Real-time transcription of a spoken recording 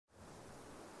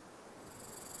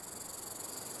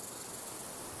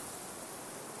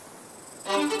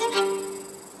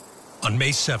On May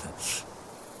 7th,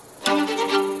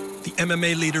 the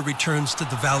MMA leader returns to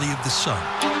the Valley of the Sun.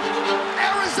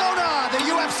 Arizona, the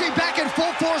UFC back in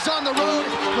full force on the road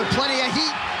with plenty of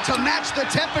heat to match the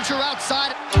temperature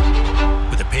outside.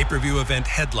 With a pay-per-view event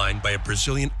headlined by a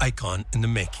Brazilian icon in the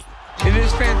making. It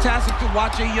is fantastic to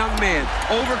watch a young man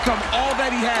overcome all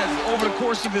that he has over the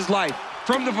course of his life.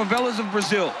 From the favelas of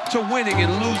Brazil to winning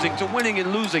and losing, to winning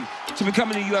and losing, to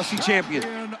becoming a UFC champion.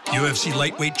 UFC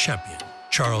lightweight champion,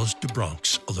 Charles do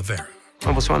Bronx Oliveira.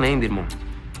 Eu vou ser uma lenda, irmão.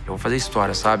 Eu vou fazer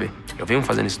história, sabe? Eu venho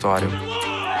fazendo história.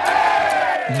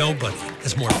 Nobody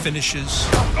has more finishes.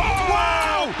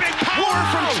 Wow! Big power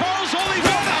from Charles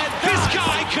Oliveira. This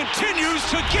guy continues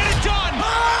to get it done.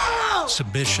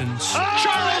 Submissions.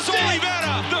 Charles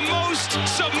Oliveira, the most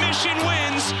submission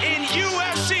wins in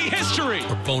UFC history.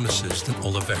 Or bonuses than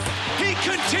Oliveira. He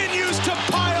continues to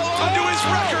pile onto his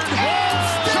record.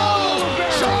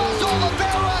 Charles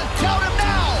Oliveira, count him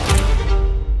now.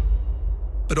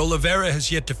 But Oliveira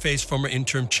has yet to face former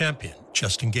interim champion,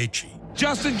 Justin Gaethje.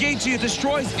 Justin Gaethje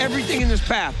destroys everything in his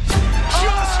path.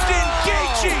 Justin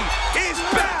Gaethje is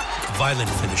back. A violent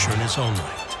finisher in his own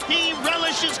right. He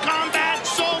relishes combat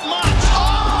so much.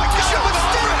 Oh,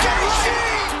 Justin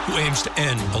Gaethje! Who aims to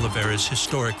end Oliveira's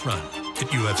historic run at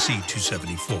UFC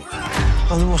 274.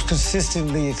 I'm the most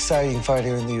consistently exciting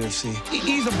fighter in the UFC.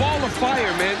 He's a ball of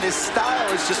fire, man. His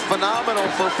style is just phenomenal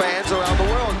for fans around the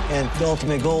world. And the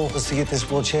ultimate goal is to get this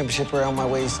world championship around my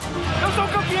waist. Eu sou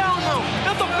campeão, irmão.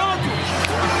 Eu tô pronto.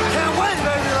 Can't wait,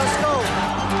 baby. Let's go.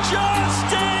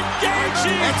 Justin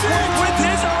Gaethje with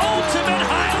his ultimate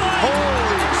highlight.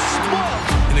 Holy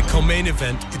smoke! In a co-main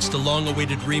event, it's the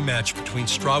long-awaited rematch between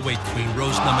strawweight queen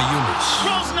Rose Namajunas.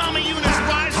 Rose Namajunas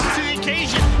rises to the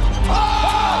occasion.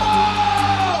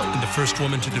 And the first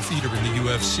woman to defeat her in the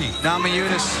UFC.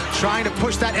 Namajunas trying to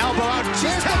push that elbow out.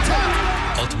 Just the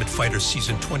tap. Ultimate Fighter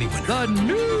Season 20 winner. The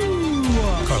new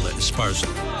Carla Esparza.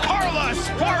 Carla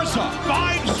Esparza,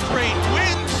 5 straight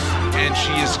wins, and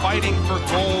she is fighting for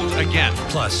gold again.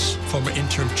 Plus, former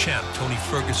interim champ Tony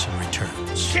Ferguson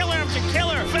returns Killer after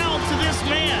killer fell to this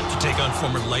man. to take on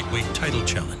former lightweight title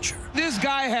challenger This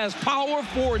guy has power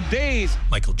for days.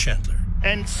 Michael Chandler.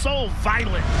 And so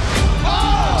violent.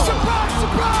 Oh! Surprise,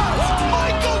 surprise!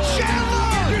 Michael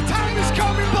Chandler! Your time is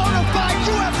coming, bona fide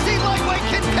UFC lightweight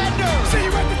contender! See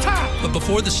you at the top! But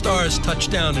before the stars touch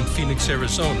down in Phoenix,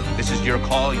 Arizona, This is your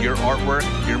call, your artwork,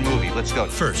 your movie. Let's go.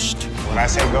 first, When I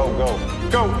say go, go.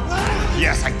 Go!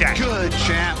 Yes, like that. Good,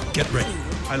 champ. get ready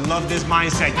I love this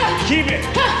mindset. Keep it.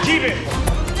 Keep it.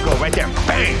 Go right there.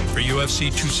 Bang! for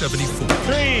UFC 274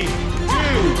 3,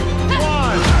 2, 1.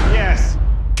 Yes.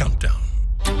 Countdown.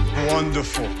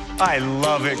 Wonderful. I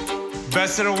love it.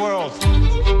 Best in the world.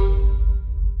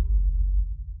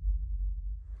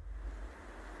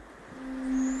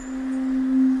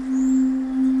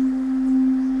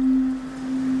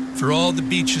 For all the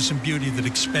beaches and beauty that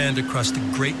expand across the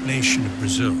great nation of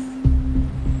Brazil,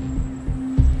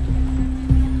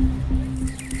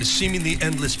 the seemingly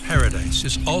endless paradise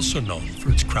is also known for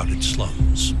its crowded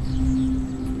slums,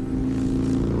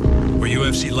 where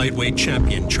UFC lightweight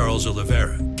champion Charles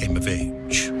Oliveira came of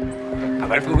age.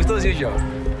 Agora ficou gostosinho, João.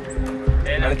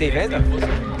 Agora tem venda?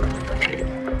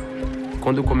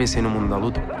 Quando eu comecei no mundo da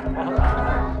luta,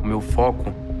 o meu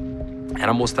foco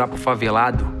era mostrar pro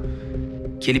favelado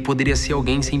que ele poderia ser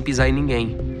alguém sem pisar em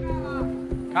ninguém.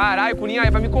 Caralho, Cuninha,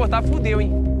 aí vai me cortar, fudeu,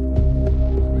 hein?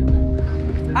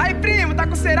 Ai, primo, tá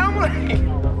com serão, moleque?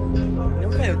 Não,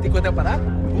 velho, tem quanto tempo parar?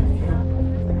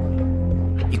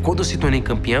 E quando eu se tornei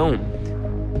campeão,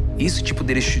 isso tipo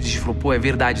dele falou, pô, é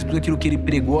verdade, tudo aquilo que ele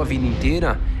pregou a vida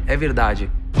inteira é verdade.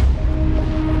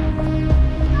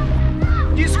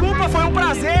 Desculpa, foi um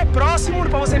prazer, próximo,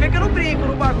 pra você ver que eu não brinco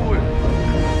no bagulho.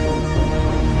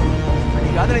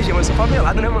 Obrigado, Legião, eu sou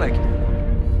favelado, né, moleque?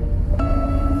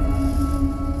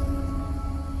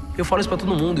 Eu falo isso pra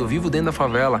todo mundo, eu vivo dentro da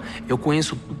favela, eu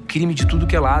conheço crime de tudo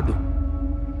que é lado.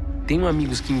 Tenho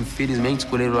amigos que, infelizmente,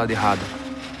 escolheram o lado errado.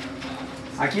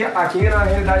 Aqui na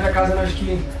realidade, a casa, acho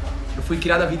que eu fui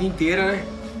criado a vida inteira, né?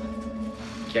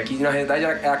 Que aqui, na realidade,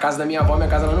 é a casa da minha avó, minha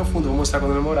casa lá no fundo, vou mostrar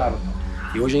quando eu morava.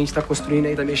 E hoje a gente tá construindo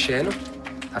aí, tá mexendo,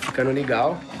 tá ficando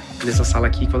legal. Nessa sala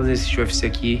aqui, quando eu assisti o UFC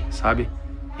aqui, sabe?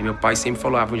 E meu pai sempre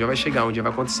falou, um dia vai chegar, um dia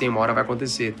vai acontecer, uma hora vai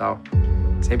acontecer e tal.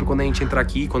 Sempre quando a gente entrar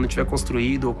aqui, quando tiver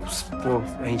construído, pô,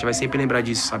 a gente vai sempre lembrar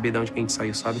disso, saber de onde que a gente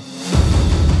saiu, sabe?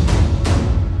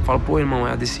 Eu falo, pô, irmão,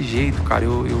 é desse jeito, cara,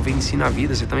 eu venci na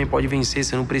vida, você também pode vencer,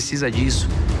 você não precisa disso.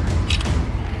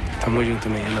 Tamo junto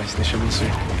também, é nóis, deixa eu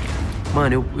abençoar.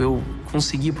 Mano, eu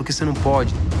consegui porque você não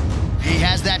pode. He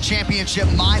has that championship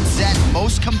mindset.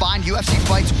 Most combined UFC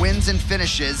fights, wins, and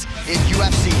finishes in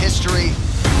UFC history.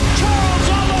 Charles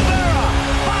Oliveira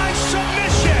by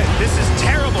submission. This is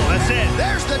terrible. That's it.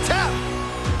 There's the tap.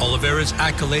 Oliveira's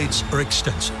accolades are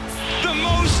extensive. The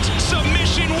most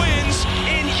submission wins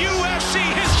in UFC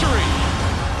history.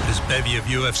 His bevy of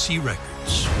UFC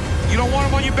records You don't want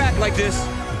him on your back like this.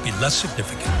 would be less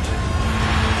significant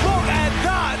Look at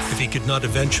that. if he could not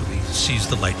eventually seize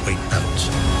the lightweight belt.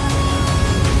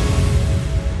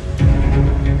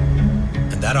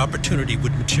 And that opportunity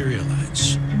would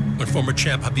materialize when former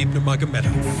champ Khabib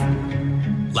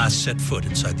Nurmagomedov last set foot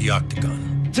inside the octagon.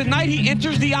 Tonight he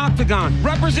enters the octagon,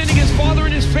 representing his father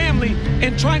and his family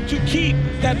and trying to keep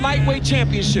that lightweight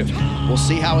championship. We'll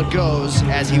see how it goes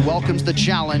as he welcomes the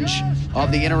challenge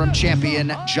of the interim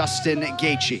champion, Justin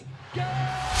Gaethje.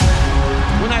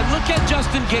 When I look at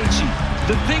Justin Gaethje,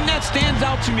 the thing that stands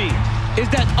out to me is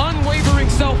that unwavering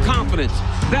self-confidence,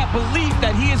 that belief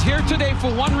that he is here today for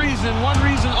one reason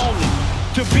only,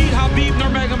 to beat Khabib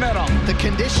Nurmagomedov. The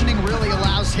conditioning really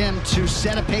allows him to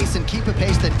set a pace and keep a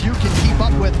pace that few can keep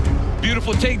up with.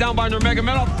 Beautiful takedown by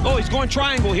Nurmagomedov. Oh, he's going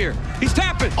triangle here. He's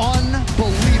tapping.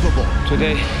 Unbelievable.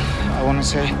 Today, I want to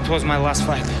say it was my last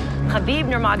fight. Khabib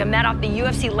Nurmagomedov, the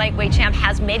UFC lightweight champ,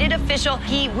 has made it official.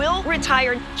 He will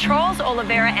retire. Charles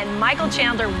Oliveira and Michael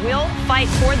Chandler will fight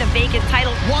for the vacant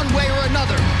title. One way or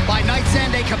another, by night's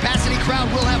end, a capacity crowd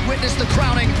will have witnessed the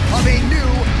crowning of a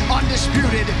new,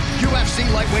 undisputed UFC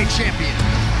lightweight champion.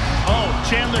 Oh,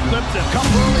 Chandler clipped him.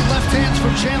 Couple early left hands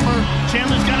from Chandler.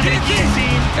 Chandler's got a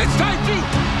guillotine. It's tight, too.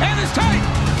 And it's tight.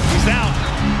 He's out.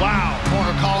 Wow.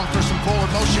 Corner calling for some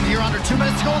forward motion here. Under 2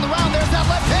 minutes to go in the round. There's that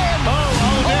left hand.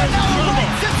 Oliveira's in now trouble.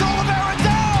 right sits Oliveira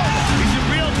down. He's in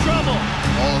real trouble.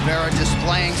 Oliveira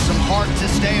displaying some heart to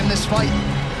stay in this fight.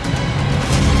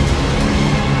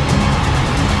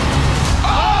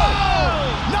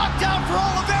 Knockdown for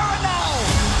Oliveira now.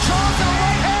 Charles on the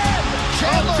right hand.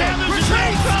 Chandler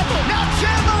retreats. Now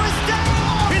Chandler is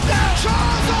down. He's down.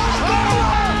 Charles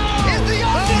Oliveira is the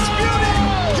undisputed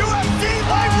UFC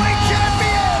lightweight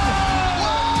champion.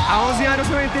 Há 11 anos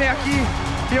eu entrei aqui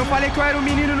e eu falei que eu era um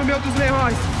menino no meio dos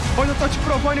leões. Hoje eu tô te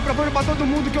provando e provando pra todo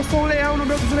mundo que eu sou um leão no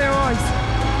meio dos leões.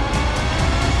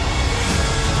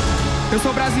 Eu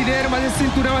sou brasileiro, mas esse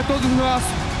cinturão é todo nosso.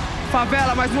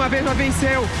 Favela, mais uma vez, nós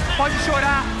venceu. Pode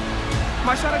chorar,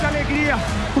 mas chora de alegria,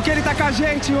 porque ele tá com a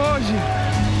gente hoje.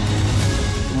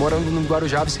 Morando no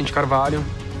Guarujá, Vicente Carvalho,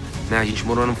 né? A gente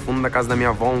morou no fundo da casa da minha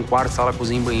avó, um quarto, sala,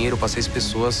 cozinha e banheiro, pra 6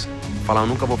 pessoas. Falar, eu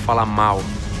nunca vou falar mal.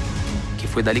 Que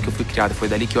foi dali que eu fui criado, foi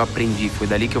dali que eu aprendi, foi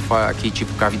dali que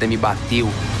que a vida me bateu.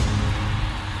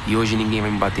 E hoje ninguém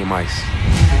vai me bater mais.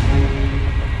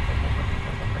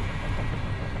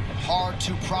 Hard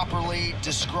to properly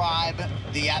describe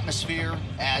the atmosphere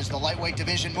as the lightweight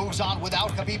division moves on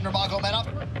without Khabib Nurmagomedov.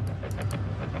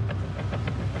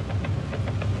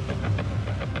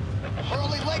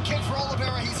 Early leg kick for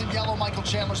Oliveira. He's in yellow. Michael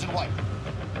Chandler's in white.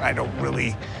 I don't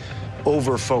really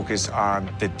over-focus on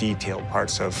the detailed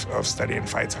parts of studying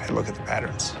fights. I look at the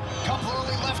patterns. Couple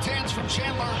early left hands from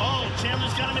Chandler. Oh,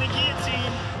 Chandler's got him in a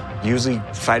guillotine. Usually,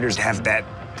 fighters have that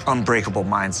unbreakable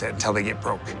mindset until they get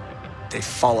broke. They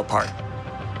fall apart.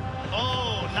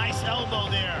 Oh, nice elbow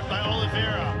there by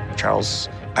Oliveira. Charles,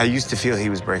 I used to feel he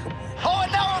was breakable. Oh,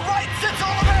 and now a right sits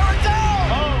Oliveira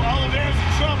down. Oh, Oliveira's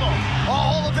in trouble.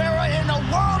 Oh, Oliveira in a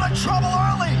world of trouble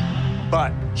early.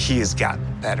 But he has gotten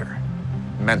better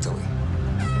mentally.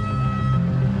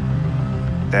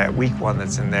 That weak one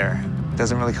that's in there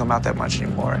doesn't really come out that much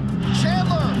anymore.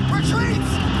 Chandler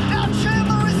retreats. Now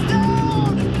Chandler is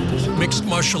down. Mixed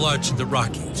martial arts in the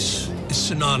Rockies is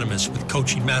synonymous with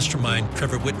coaching mastermind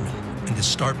Trevor Whitman and his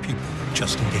star pupil,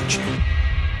 Justin Gaethje.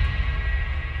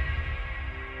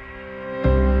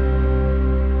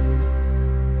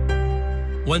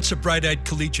 Once a bright-eyed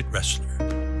collegiate wrestler,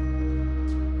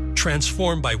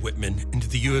 transformed by Whitman into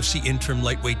the UFC interim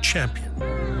lightweight champion.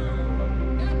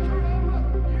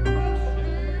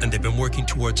 And they've been working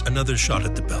towards another shot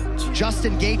at the belt.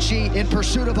 Justin Gaethje in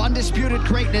pursuit of undisputed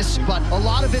greatness, but a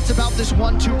lot of it's about this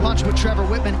 1-2 punch with Trevor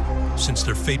Whitman. Since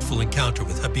their fateful encounter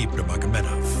with Khabib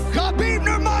Nurmagomedov. Khabib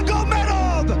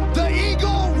Nurmagomedov! The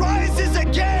eagle rises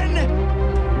again!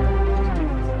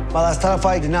 My last title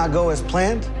fight did not go as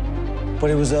planned, but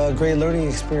it was a great learning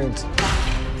experience.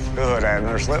 Good, I had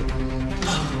another slip.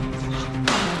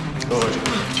 Good.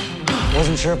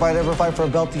 Wasn't sure if I'd ever fight for a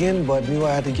belt again, but knew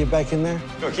I had to get back in there.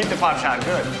 Go, keep the pop shot,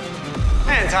 good.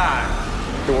 And time.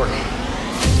 Good work. All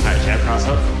right, jab cross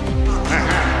up.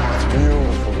 That's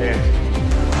beautiful, man.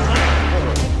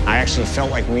 I actually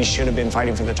felt like we should have been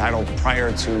fighting for the title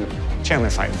prior to Chandler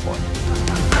fighting for it.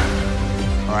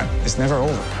 but it's never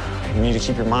over. You need to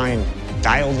keep your mind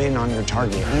dialed in on your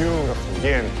target. Beautiful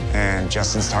again. And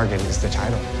Justin's target is the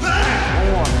title.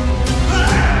 One more.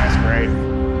 That's great.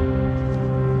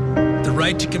 The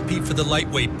right to compete for the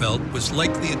lightweight belt was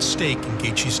likely at stake in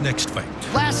Gaethje's next fight.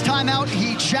 Last time out,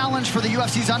 he challenged for the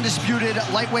UFC's undisputed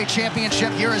lightweight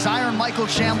championship. Here is Iron Michael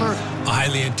Chandler. A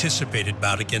highly anticipated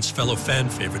bout against fellow fan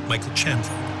favorite Michael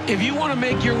Chandler. If you want to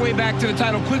make your way back to the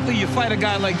title quickly, you fight a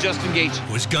guy like Justin Gaethje,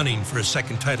 who is gunning for a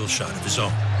second title shot of his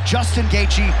own. Justin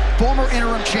Gaethje, former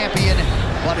interim champion,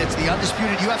 but it's the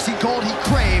undisputed UFC gold he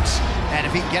craves. And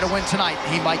if he can get a win tonight,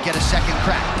 he might get a second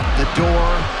crack. The door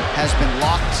has been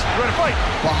locked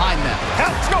behind them.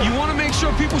 Let's go. You want to make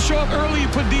sure people show up early. You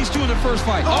put these two in the first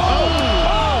fight.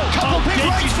 Couple big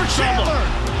rights for Chandler.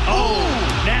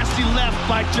 Nasty left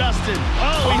by Justin.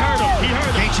 He hurt him.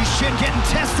 Gaethje's shin getting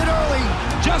tested early.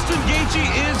 Justin Gaethje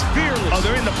is fearless.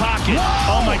 They're in the pocket.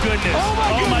 Whoa. Oh my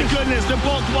goodness. They're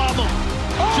both wobbled.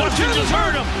 Justin just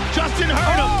hurt him. Justin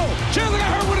hurt him. Chandler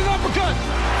got hurt with an uppercut.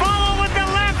 Follow with the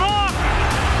left hook.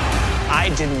 I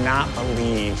did not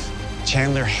believe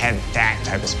Chandler had that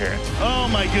type of spirit. Oh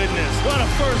my goodness. What a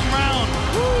first round.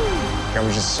 Woo. I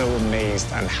was just so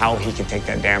amazed on how he could take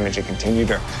that damage and continue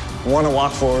to want to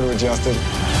walk forward with Justin.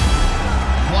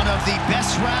 One of the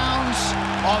best rounds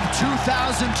of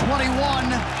 2021.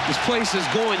 This place is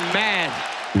going mad.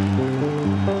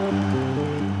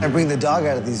 I bring the dog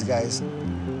out of these guys.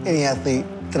 Any athlete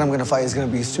that I'm going to fight is going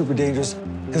to be super dangerous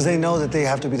because they know that they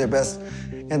have to be their best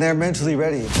and they're mentally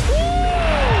ready.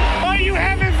 Are you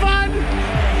having fun?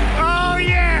 Oh,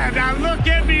 yeah. Now look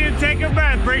at me and take a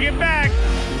breath. Bring it back.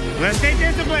 Let's stay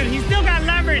disciplined. He's still got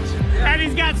leverage and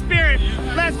he's got spirit.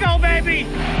 Let's go, baby.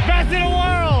 Best in the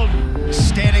world.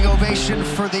 Standing ovation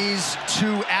for these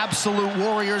two absolute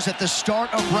warriors at the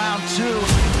start of round 2.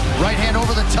 Right hand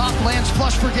over the top, lands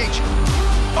flush for Gaethje.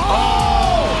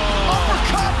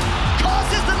 Uppercut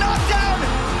causes the knockdown.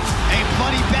 A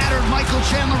bloody battered Michael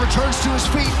Chandler returns to his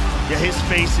feet. Yeah, his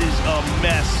face is a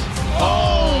mess.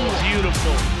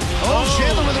 Beautiful.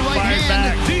 Chandler with the right hand.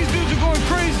 Back. These dudes are going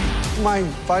crazy. My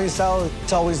fighting style,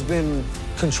 it's always been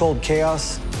controlled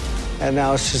chaos. And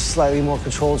now it's just slightly more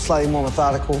controlled, slightly more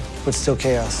methodical, but still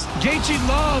chaos. Gaethje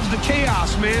loves the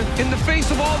chaos, man. In the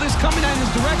face of all this coming at his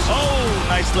direction.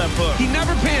 Nice left hook. He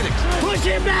never panics. Push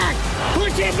it back.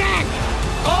 Push it back.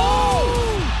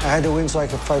 I had to win so I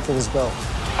could fight for this belt.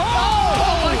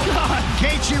 Oh my God.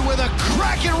 Gaethje with a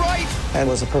cracking right. And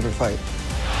it was a perfect fight.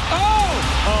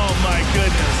 Oh my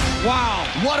goodness. Wow.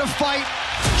 What a fight.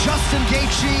 Justin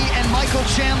Gaethje and Michael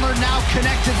Chandler now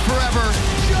connected forever.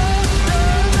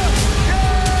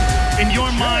 In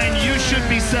your mind, you should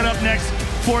be set up next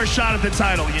for a shot at the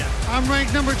title. Yeah. I'm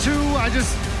ranked number 2. I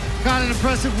just got an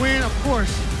impressive win, of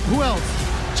course. Who else?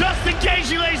 Justin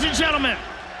Gaethje, ladies and gentlemen.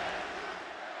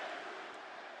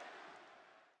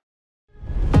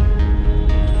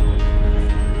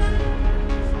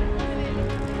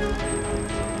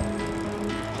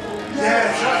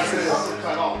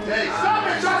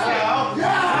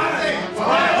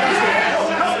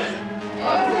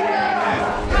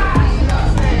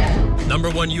 Number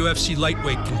 1 UFC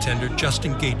lightweight contender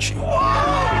Justin Gaethje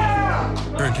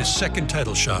earned his second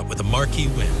title shot with a marquee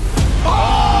win.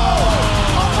 Uppercut!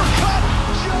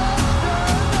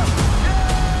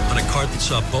 On a card that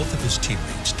saw both of his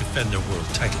teammates defend their world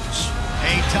titles.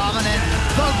 A dominant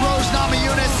Thug Rose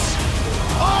Namajunas.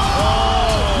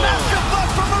 Massive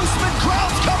left from Usman,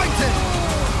 Crowns Covington.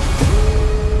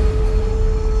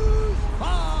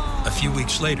 A few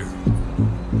weeks later,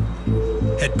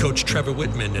 head coach Trevor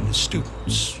Whitman and his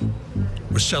students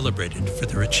were celebrated for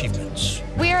their achievements.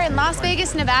 We are in Las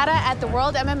Vegas, Nevada at the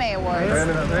World MMA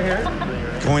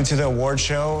Awards. Going to the award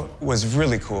show was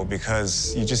really cool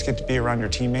because you just get to be around your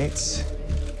teammates,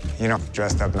 you know,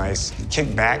 dressed up nice,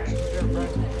 kick back.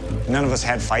 None of us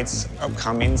had fights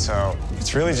upcoming, so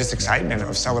it's really just excitement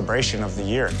of celebration of the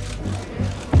year.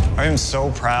 I am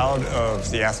so proud of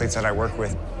the athletes that I work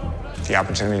with. The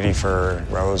opportunity for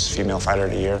Rose Female Fighter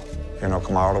of the Year, you know,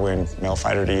 Kamaru to win Male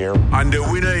Fighter of the Year. And the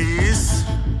winner is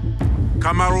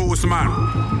Kamaru Usman.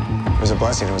 It was a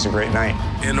blessing. It was a great night.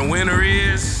 And the winner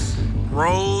is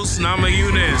Rose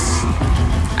Namajunas.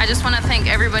 I just want to thank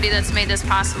everybody that's made this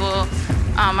possible.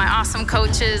 My awesome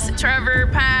coaches, Trevor,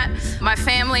 Pat, my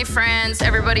family, friends,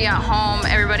 everybody at home,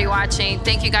 everybody watching.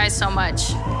 Thank you guys so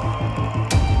much.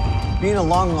 Being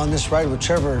along on this ride with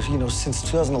Trevor, you know, since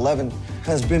 2011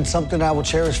 has been something I will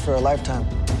cherish for a lifetime.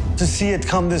 To see it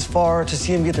come this far, to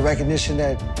see him get the recognition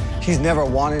that he's never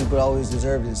wanted but always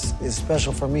deserved is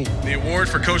special for me. The award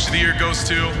for Coach of the Year goes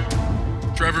to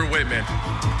Trevor Whitman.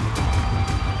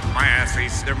 My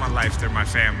athletes, they're my life, they're my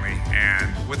family.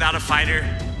 And without a fighter,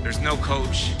 there's no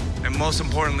coach. And most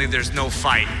importantly, there's no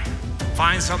fight.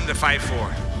 Find something to fight for.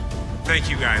 Thank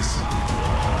you, guys.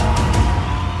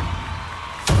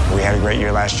 We had a great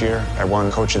year last year. I won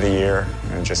Coach of the Year,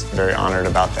 and just very honored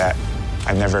about that.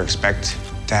 I never expect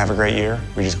to have a great year.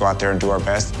 We just go out there and do our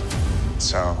best.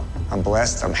 So I'm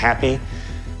blessed, I'm happy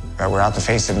that we're out to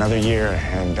face another year,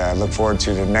 and look forward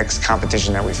to the next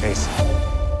competition that we face.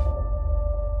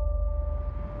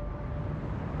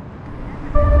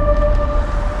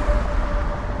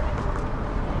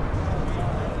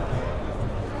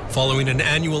 Following an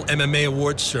annual MMA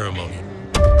awards ceremony,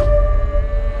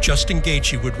 Justin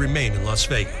Gaethje would remain in Las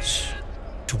Vegas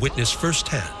to witness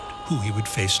firsthand who he would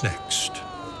face next.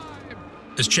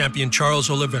 As champion Charles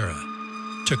Oliveira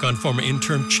took on former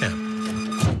interim champ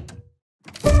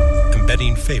and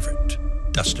betting favorite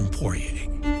Dustin Poirier.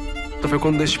 Foi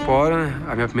contra o Despora,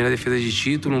 a minha primeira defesa de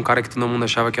título, um cara que todo mundo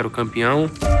achava que era o campeão.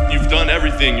 You've done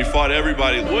everything, you fought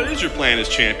everybody. What is your plan as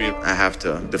champion? I have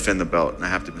to defend the belt, and I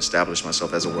have to establish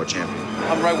myself as a world champion.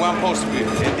 I'm right where I'm supposed to be.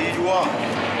 Indeed you are.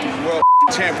 World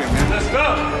champion, man. Let's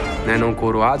go! Né, não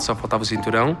coroado, só faltava o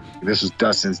cinturão. This is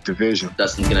Dustin's division.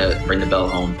 Dustin's gonna bring the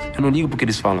belt home. Eu não ligo porque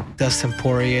eles falam. Dustin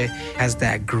Poirier has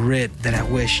that grit that I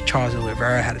wish Charles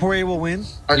Oliveira had. Poirier will win?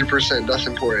 100%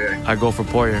 Dustin Poirier. I go for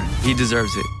Poirier. He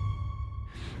deserves it.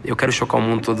 Eu quero chocar o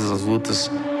mundo todas as lutas.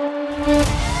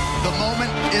 The moment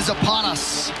is upon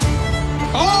us.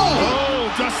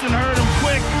 Oh, Dustin hurt him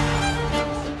quick.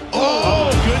 Oh,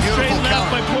 good straight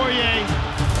left by Poirier.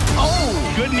 Oh,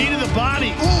 good knee to the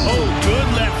body. Oh, good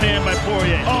left hand by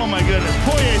Poirier. Oh my goodness,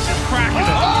 Poirier's just cracking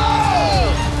him.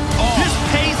 This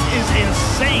pace is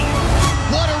insane.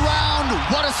 What a round,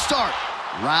 what a start.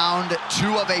 Round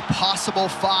 2 of a possible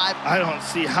 5. I don't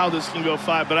see how this can go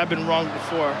 5, but I've been wrong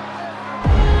before.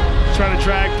 Trying to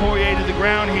drag Poirier to the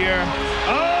ground here.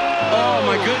 Oh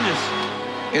my goodness.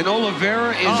 And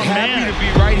Oliveira is happy to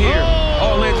be right here.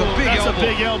 Oh, lands a big elbow. That's a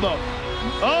big elbow.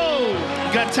 Oh,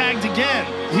 got tagged again.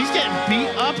 He's getting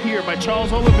beat up here by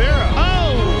Charles Oliveira.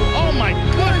 Oh my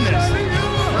goodness.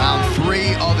 Round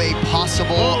 3 of a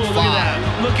possible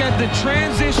 5. Look at the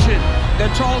transition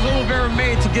that Charles Oliveira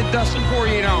made to get Dustin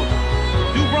Poirier down.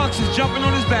 Stu Bronx is jumping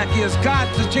on his back. He has got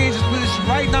to change his position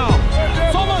right now.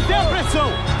 Só manter a pressão.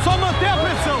 Só manter a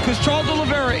pressão. Because Charles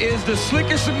Oliveira is the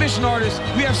slickest submission artist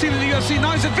we have seen in the UFC.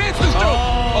 Now he's advanced this dude.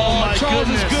 Oh my Charles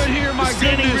goodness. is good here, my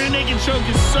Standing goodness. rear naked choke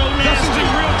is so nasty. Dustin's in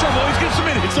real trouble. He's getting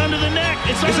submitted. It's under the neck.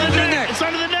 It's under the neck. It's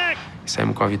under the neck.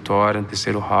 Saímos com a vitória no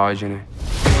terceiro round, né?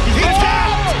 He's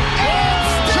down!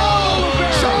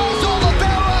 Charles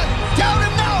Oliveira! Down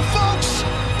him now, folks!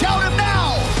 Down him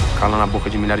now! Calando a boca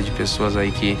de milhares de pessoas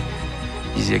aí que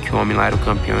dizia que o homem lá era o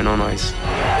campeão e não nós.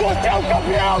 Você é o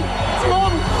campeão!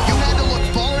 You had to look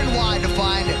far and wide to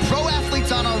find pro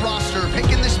athletes on our roster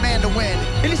picking this man to win.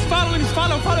 Eles falam, eu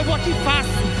falo, eu vou aqui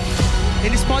fácil.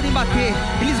 Eles podem bater,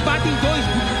 eles batem 2,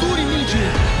 duro e mídio.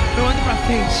 Eu ando pra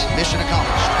frente. Mission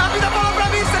accomplished. A vida falou pra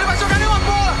mim, você não vai jogar nenhuma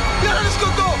bola. E olha nisso que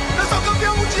eu tô. Eu sou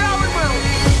campeão mundial, irmão.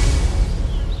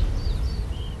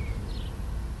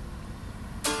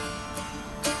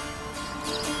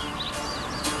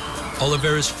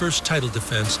 Oliveira's first title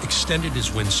defense extended his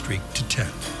win streak to 10.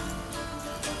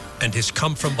 And his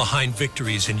come-from-behind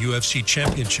victories in UFC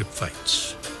championship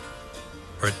fights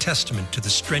are a testament to the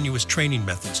strenuous training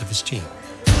methods of his team.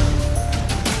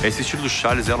 Esse estilo do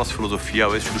Charles é a nossa filosofia, é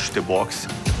o estilo do chute box.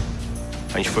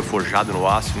 A gente foi forjado no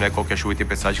aço, não é qualquer chuva e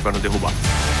tempestade que vai nos derrubar.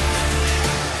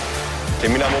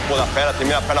 Termina a mão pondo a perna,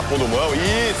 termina a perna pondo mão.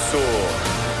 Isso!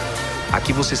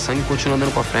 Aqui você sangue continua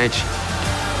andando pra frente.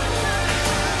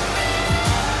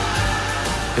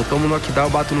 Eu tomo no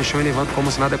knockdown, bato no chão e levanto como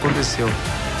se nada aconteceu.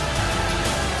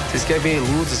 Vocês querem ver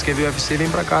luta, vocês querem ver UFC, vem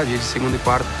pra cá, dia de segunda e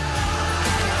quarta.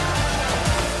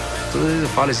 Todas as vezes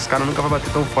eu falo, esses caras nunca vão bater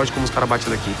tão forte como os caras batem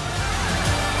daqui.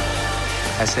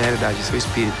 Essa é a realidade, esse é o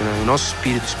espírito, né? O nosso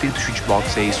espírito, o espírito do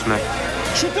shootbox é isso, né?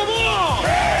 Chuta a bola!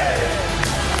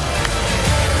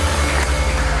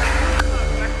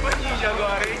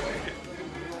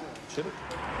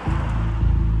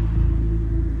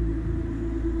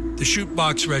 The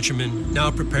shootbox regimen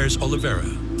now prepares Oliveira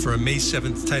for a May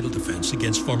 7th title defense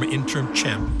against former interim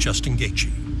champ Justin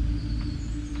Gaethje.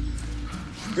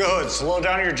 Good. Slow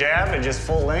down your jab and just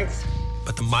full length.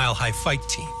 But the Mile High Fight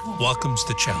team welcomes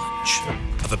the challenge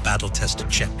of a battle-tested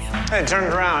champion. Hey, turn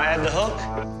it around. Add the hook.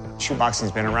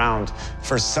 Shootboxing's been around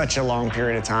for such a long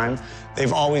period of time.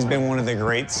 They've always been one of the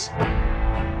greats.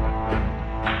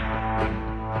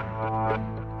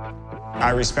 I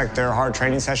respect their hard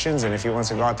training sessions, and if he wants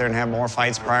to go out there and have more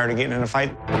fights prior to getting in a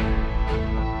fight,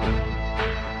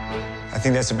 I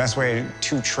think that's the best way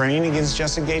to train against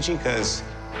Justin Gaethje, because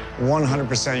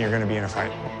 100% you're going to be in a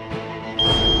fight.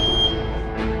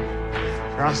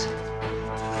 Cross.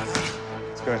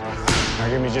 That's good. Now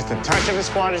give me just a touch of a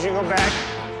squat as you go back.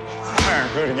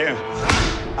 Good again.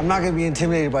 I'm not going to be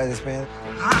intimidated by this, man.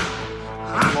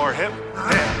 More hip.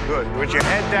 Yeah, good. With your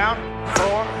head down.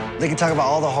 4. They can talk about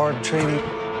all the hard training.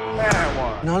 And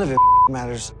 1. None of it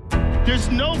matters. There's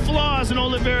no flaws in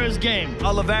Oliveira's game.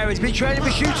 Oliveira's been training for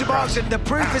shooter boxing. The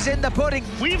proof is in the pudding.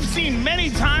 We've seen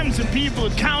many times that people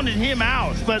have counted him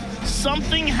out, but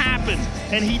something happened,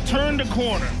 and he turned a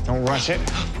corner. Don't rush it.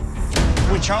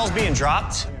 With Charles being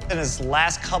dropped in his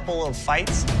last couple of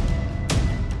fights,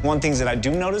 one thing that I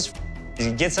do notice is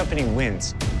he gets up and he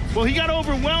wins. Well, he got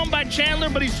overwhelmed by Chandler,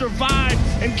 but he survived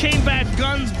and came back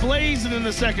guns blazing in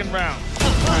the second round.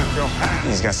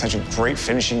 He's got such a great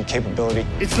finishing capability.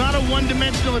 It's not a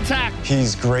one-dimensional attack.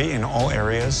 He's great in all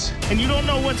areas. And you don't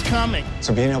know what's coming.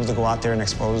 So being able to go out there and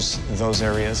expose those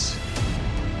areas,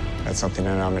 that's something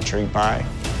that I'm intrigued by.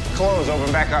 Close,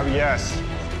 open back up, yes.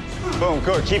 Boom,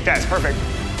 good, keep that, it's perfect.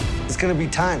 It's gonna be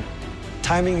time.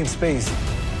 Timing and space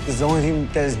is the only thing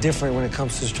that is different when it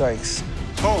comes to strikes.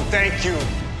 Oh, thank you.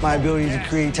 My ability to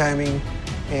create timing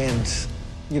and,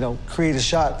 you know, create a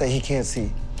shot that he can't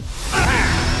see.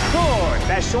 Good,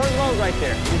 that short low right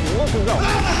there. Look and go,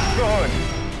 good.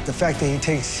 The fact that he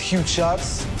takes huge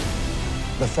shots,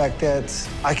 the fact that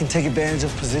I can take advantage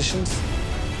of positions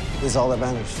is all that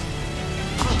matters.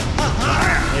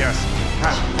 Yes.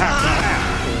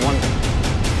 One.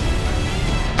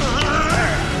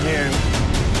 Again.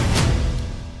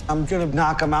 I'm gonna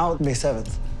knock him out May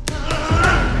 7th.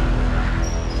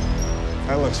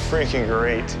 That looks freaking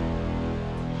great.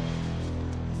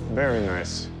 Very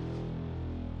nice.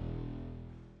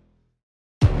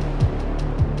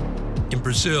 In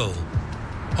Brazil,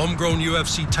 homegrown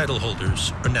UFC title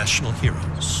holders are national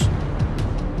heroes.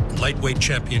 Lightweight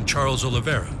champion Charles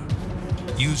Oliveira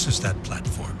uses that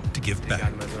platform to give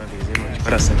back.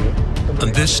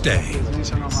 On this day,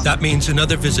 that means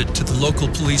another visit to the local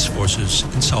police forces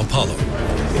in Sao Paulo.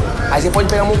 Aí você pode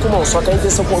pegar mão com mão, só que a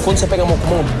intenção quando você pega mão com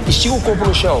mão, estica o corpo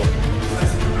no chão.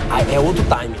 Aí é outro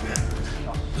timing.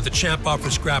 The champ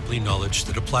offers grappling knowledge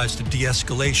that applies to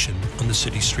de-escalation on the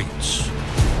city streets,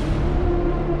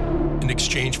 in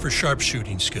exchange for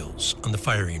sharpshooting skills on the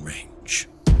firing range.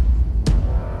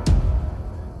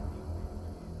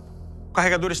 O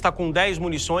carregador está com 10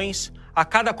 munições. A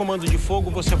cada comando de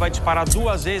fogo, você vai disparar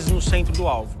 2 vezes no centro do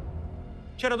alvo.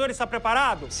 O atirador está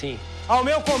preparado? Sim. Ao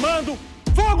meu comando,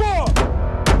 fogo!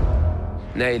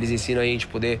 Né, eles ensinam a gente a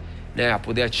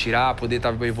poder atirar, poder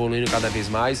estar evoluindo cada vez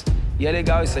mais. E é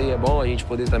legal isso aí, é bom a gente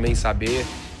poder também saber,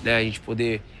 né, a gente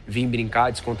poder vir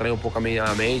brincar, descontrair um pouco a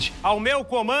mente. Ao meu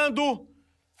comando,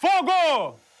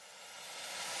 fogo!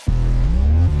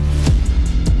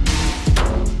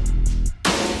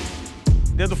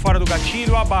 Dedo fora do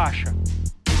gatilho, abaixa.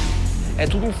 É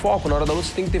tudo um foco, na hora da luta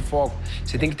você tem que ter foco.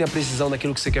 Você tem que ter a precisão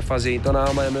daquilo que você quer fazer. Então na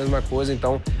arma é a mesma coisa,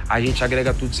 então a gente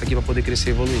agrega tudo isso aqui para poder crescer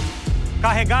e evoluir.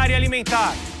 Carregar e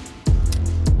alimentar.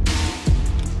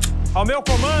 Ao meu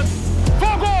comando,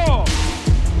 fogo!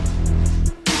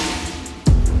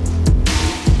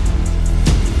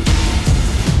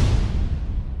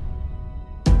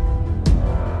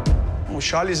 O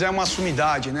Charles é uma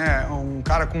sumidade, né? Um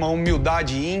cara com uma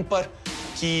humildade ímpar,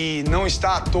 que não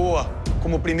está à toa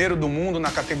como o primeiro do mundo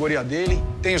na categoria dele.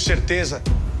 Tenho certeza.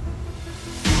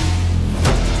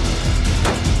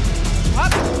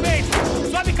 Rápido, peito!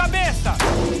 Sobe cabeça!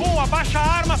 Boa, abaixa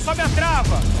a arma, sobe a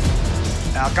trava!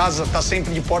 A casa está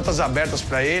sempre de portas abertas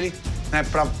para ele, né?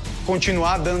 Para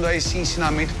continuar dando esse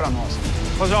ensinamento para nós.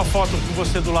 Vou fazer uma foto com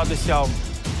você do lado desse alvo.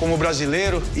 Como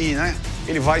brasileiro e, né?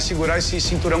 Ele vai segurar esse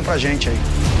cinturão pra gente aí.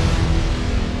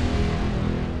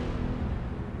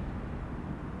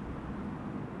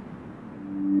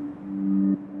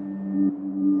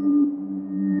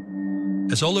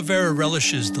 As Oliveira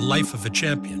relishes the life of a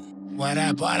champion, What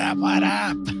up, what up, what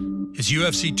up? his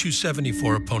UFC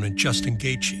 274 opponent, Justin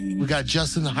Gaethje, We got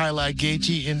Justin the Highlight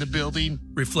Gaethje in the building.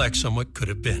 reflects on what could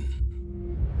have been.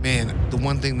 Man, the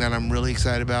one thing that I'm really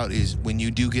excited about is when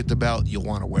you do get the belt, you'll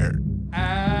want to wear it.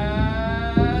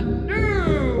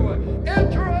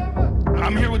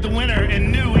 I'm here with the winner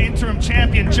and new interim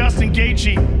champion, Justin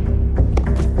Gaethje.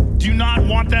 Do you not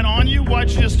want that on you?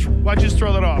 Why'd you just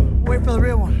throw that off? Wait for the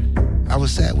real one. I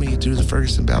was sad when you threw the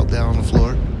Ferguson belt down on the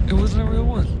floor. It wasn't a real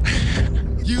one.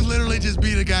 You literally just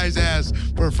beat a guy's ass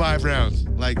for 5 rounds.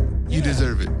 Like, you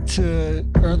deserve it. To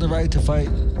earn the right to fight.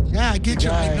 Yeah, I get you.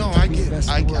 I know, I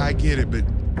get it. But,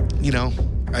 you know,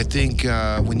 I think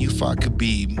when you fought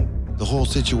Khabib, The whole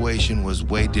situation was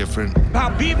way different.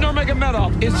 Khabib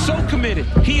Nurmagomedov is so committed.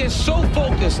 He is so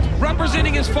focused,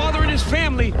 representing his father and his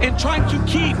family and trying to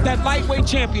keep that lightweight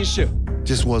championship.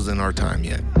 Just wasn't our time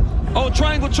yet. Oh,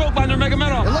 triangle choke by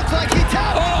Nurmagomedov. It looks like he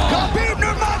tapped. Oh. Khabib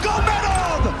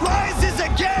Nurmagomedov rises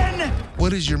again.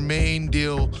 What is your main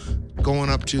deal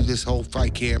going up to this whole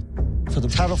fight camp? For the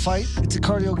title fight, it's a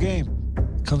cardio game.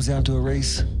 It comes down to a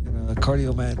race and a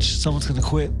cardio match. Someone's gonna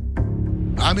quit.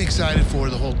 I'm excited for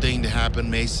the whole thing to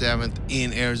happen May 7th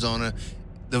in Arizona.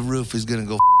 The roof is gonna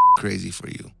go crazy for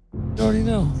you. You already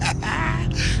know.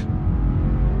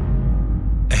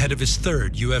 Ahead of his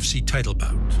third UFC title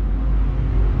bout,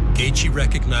 Gaethje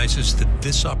recognizes that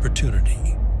this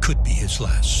opportunity could be his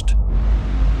last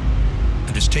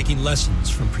and is taking lessons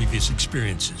from previous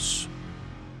experiences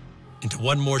into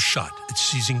one more shot at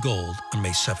seizing gold on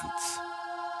May 7th.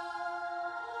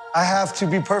 I have to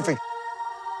be perfect.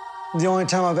 The only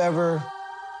time I've ever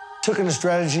taken a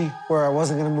strategy where I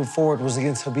wasn't gonna move forward was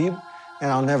against Khabib, and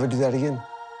I'll never do that again.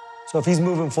 So if he's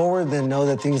moving forward, then know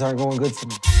that things aren't going good for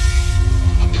me.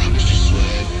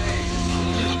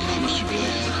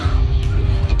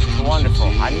 Wonderful.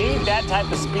 I need that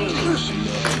type of speed.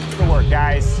 Good work,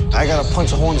 guys. I gotta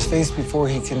punch a hole in his face before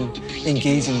he can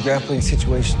engage in grappling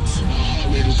situations.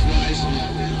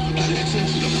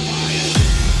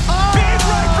 Big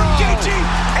right from Gaethje,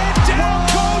 and down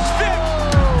goes Vic.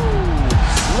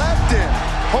 Left in.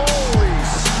 Holy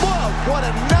smoke, what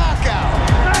a knockout.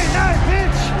 Nice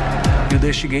pitch. E o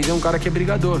Dusty Gaethje é um cara que é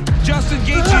brigador. Justin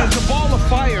Gaethje is a ball of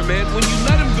fire, man. When you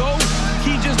let him go,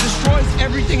 he just destroys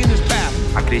everything in his path.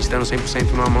 Acreditando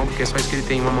 100% numa mão, porque é só isso que ele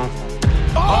tem em uma mão.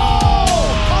 Oh!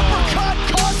 Uppercut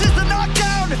causes the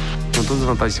knockdown! Com todas as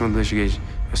vantagens em cima do Dusty Gaethje.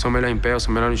 Eu sou o melhor em pé, eu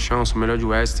sou o melhor no chão, eu sou o melhor de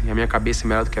West, e a minha cabeça é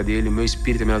melhor do que a dele, o meu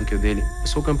espírito é melhor do que o dele. Eu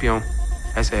sou o campeão.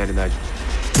 Essa é a realidade.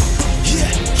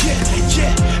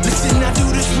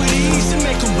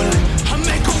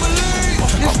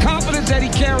 This confidence that he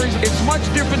carries, it's much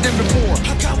different than before.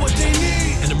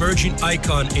 An emerging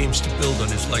icon aims to build on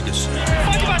his legacy.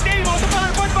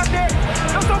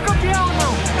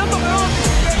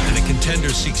 And a contender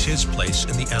seeks his place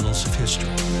in the annals of history.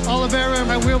 Oliveira,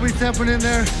 I will be stepping in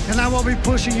there, and I will be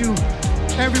pushing you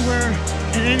everywhere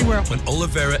and anywhere. When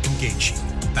Oliveira and Gaethje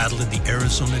battle in the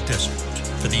Arizona desert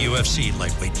for the UFC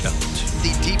lightweight belt.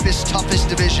 The deepest, toughest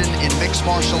division in mixed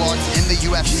martial arts in the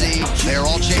UFC. They are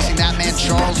all chasing that man,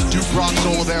 Charles Duke Bronx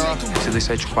Oliveira. Se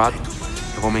 274,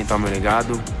 eu vou aumentar o meu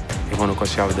legado, eu vou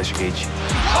nocautear o Dusty Gaethje.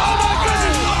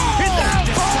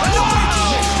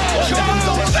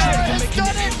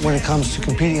 When it comes to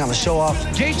competing, I'm a show-off.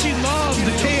 Gaethje loves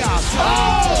the chaos.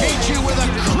 Gaethje with a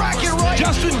cracking right.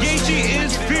 Justin Gaethje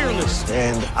is fearless.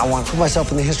 And I want to put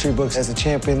myself in the history books as a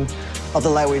champion of the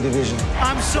lightweight division.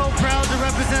 I'm so proud to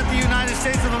represent the United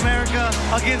States of America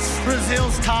against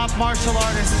Brazil's top martial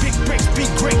artists. Big breaks, be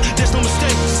great, there's no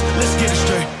mistakes. Let's get it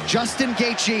straight. Justin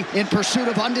Gaethje in pursuit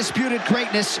of undisputed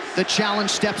greatness. The challenge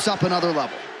steps up another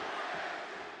level.